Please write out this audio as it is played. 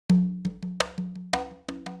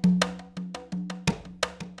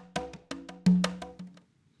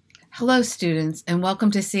Hello, students, and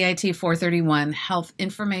welcome to CIT 431 Health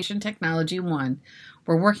Information Technology 1.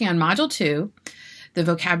 We're working on Module 2, the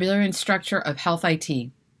vocabulary and structure of health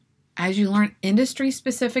IT. As you learn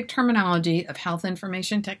industry-specific terminology of health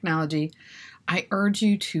information technology, I urge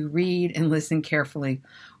you to read and listen carefully.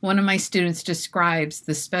 One of my students describes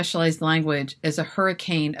the specialized language as a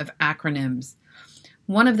hurricane of acronyms.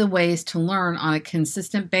 One of the ways to learn on a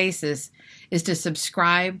consistent basis is to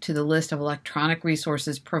subscribe to the list of electronic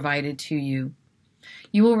resources provided to you.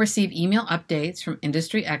 You will receive email updates from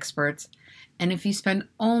industry experts, and if you spend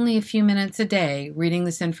only a few minutes a day reading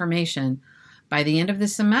this information, by the end of the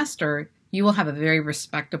semester, you will have a very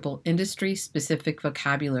respectable industry-specific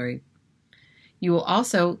vocabulary. You will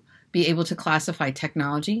also be able to classify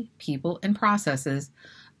technology, people, and processes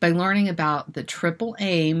by learning about the triple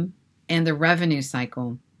aim and the revenue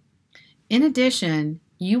cycle. In addition,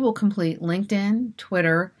 you will complete LinkedIn,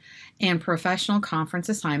 Twitter, and professional conference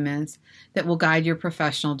assignments that will guide your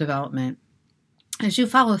professional development. As you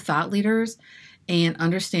follow thought leaders and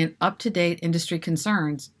understand up-to-date industry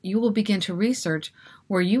concerns, you will begin to research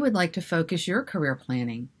where you would like to focus your career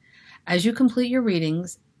planning. As you complete your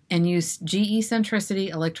readings and use GE Centricity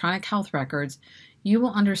electronic health records, you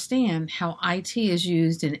will understand how IT is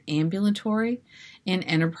used in ambulatory and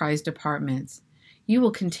enterprise departments. You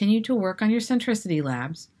will continue to work on your Centricity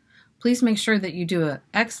labs. Please make sure that you do an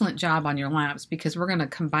excellent job on your labs because we're going to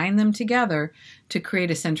combine them together to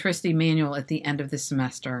create a Centricity manual at the end of the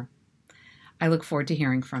semester. I look forward to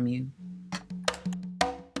hearing from you.